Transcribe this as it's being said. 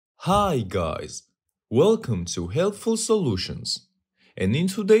Hi guys, welcome to Helpful Solutions, and in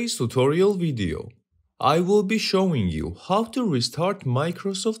today's tutorial video, I will be showing you how to restart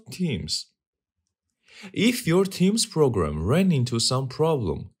Microsoft Teams. If your Teams program ran into some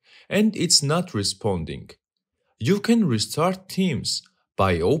problem and it's not responding, you can restart Teams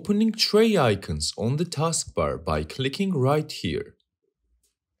by opening tray icons on the taskbar by clicking right here.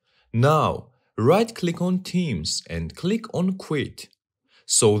 Now, right-click on Teams and click on Quit.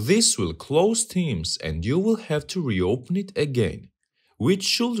 So this will close Teams and you will have to reopen it again, which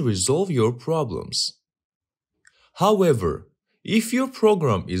should resolve your problems. However, if your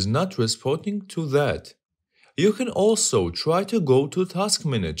program is not responding to that, you can also try to go to Task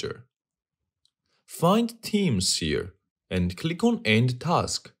Manager. Find Teams here and click on End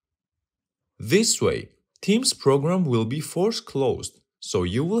Task. This way, Teams program will be force closed, so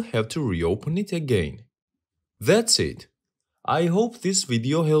you will have to reopen it again. That's it. I hope this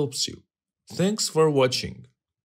video helps you. Thanks for watching.